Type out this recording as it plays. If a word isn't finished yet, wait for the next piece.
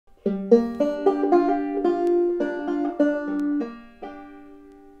The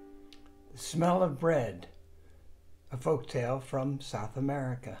Smell of Bread, a folktale from South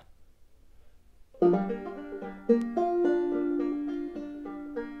America.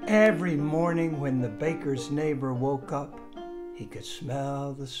 Every morning when the baker's neighbor woke up, he could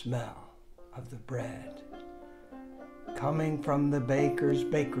smell the smell of the bread coming from the baker's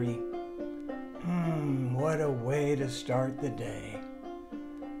bakery. What a way to start the day.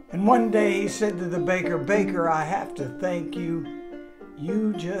 And one day he said to the baker, "Baker, I have to thank you.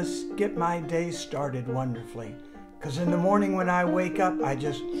 You just get my day started wonderfully. Because in the morning when I wake up, I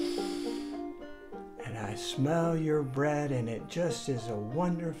smell your bread, and it just is a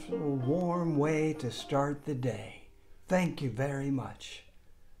wonderful, warm way to start the day. Thank you very much."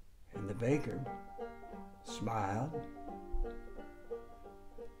 And the baker smiled.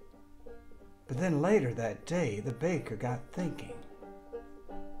 But then later that day, the baker got thinking,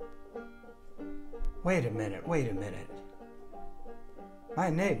 wait a minute. My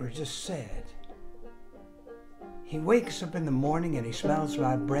neighbor just said, he wakes up in the morning and he smells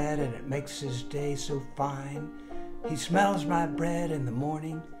my bread and it makes his day so fine. He smells my bread in the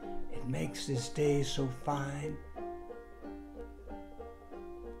morning, it makes his day so fine.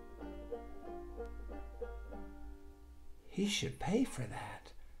 He should pay for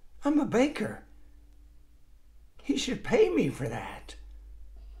that. I'm a baker. He should pay me for that.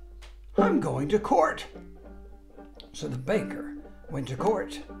 I'm going to court. So the baker went to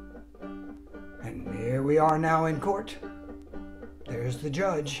court. And here we are now in court. There's the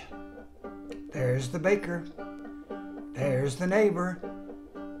judge. There's the baker. There's the neighbor.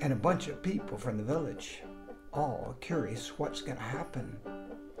 And a bunch of people from the village, all curious what's going to happen.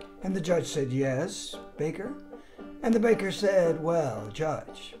 And the judge said, "Yes, baker." And the baker said, "Well,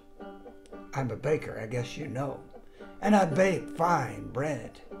 judge, I'm a baker, I guess you know. And I bake fine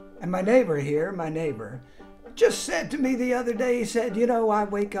bread. And my neighbor, just said to me the other day, he said, I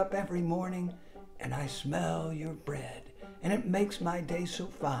wake up every morning and I smell your bread. And it makes my day so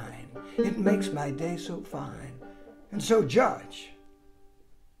fine. It makes my day so fine. And so, judge,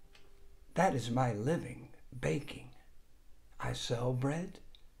 that is my living, baking. I sell bread,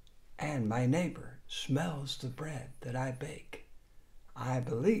 and my neighbor smells the bread that I bake. I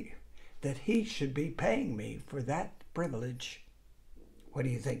believe that he should be paying me for that privilege. What do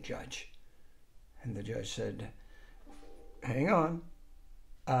you think, Judge?" And the judge said, "Hang on.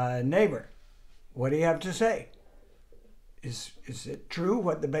 Neighbor, what do you have to say? Is it true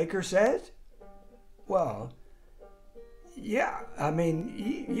what the baker said?" "Well, yeah,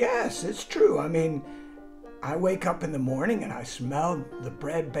 yes, it's true. I wake up in the morning and I smell the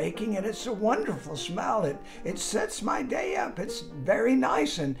bread baking, and it's a wonderful smell. It sets my day up. It's very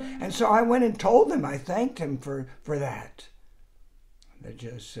nice. And so I went and told him. I thanked him for that." The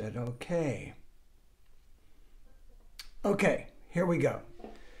judge said, Okay, here we go.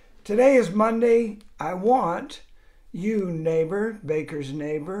 Today is Monday. I want you, neighbor, baker's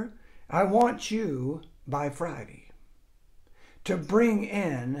neighbor, I want you by Friday to bring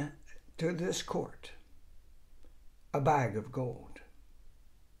in to this court a bag of gold.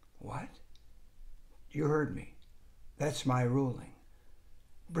 What? You heard me. That's my ruling.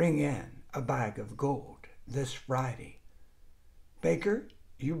 Bring in a bag of gold this Friday. Baker,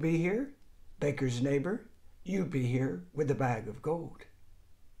 you be here. Baker's neighbor, you be here with a bag of gold.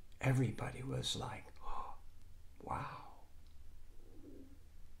 Everybody was like, oh, wow.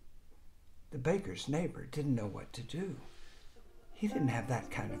 The baker's neighbor didn't know what to do. He didn't have that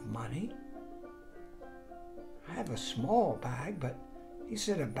kind of money. I have a small bag, but he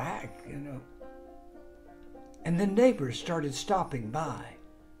said a bag, And the neighbors started stopping by.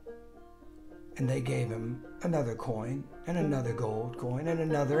 And they gave him another coin and another gold coin and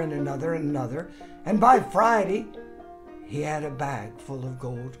another and another and another. And by Friday, he had a bag full of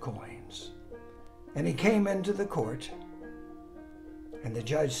gold coins. And he came into the court. And the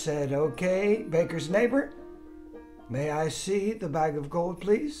judge said, "Okay, baker's neighbor, may I see the bag of gold,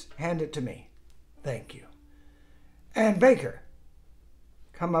 please? Hand it to me. Thank you. And baker,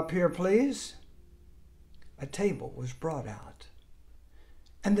 come up here, please." A table was brought out,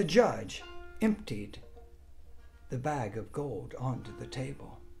 and the judge emptied the bag of gold onto the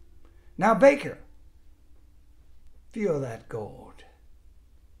table. "Now, baker, feel that gold."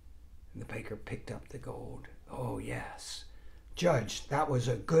 And the baker picked up the gold. "Oh, yes. Judge, that was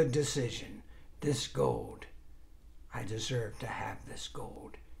a good decision. This gold, I deserve to have this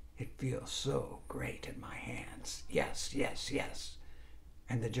gold. It feels so great in my hands. Yes, yes, yes."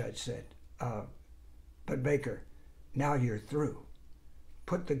 And the judge said, but baker, now you're through.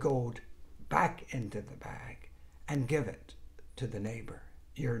 Put the gold back into the bag and give it to the neighbor.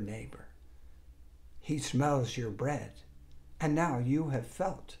 your neighbor. He smells your bread, and now you have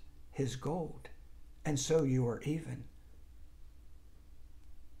felt his gold, and so you are even.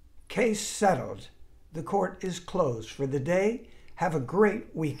 Case settled. The court is closed for the day. Have a great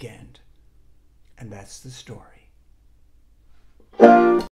weekend. And that's the story.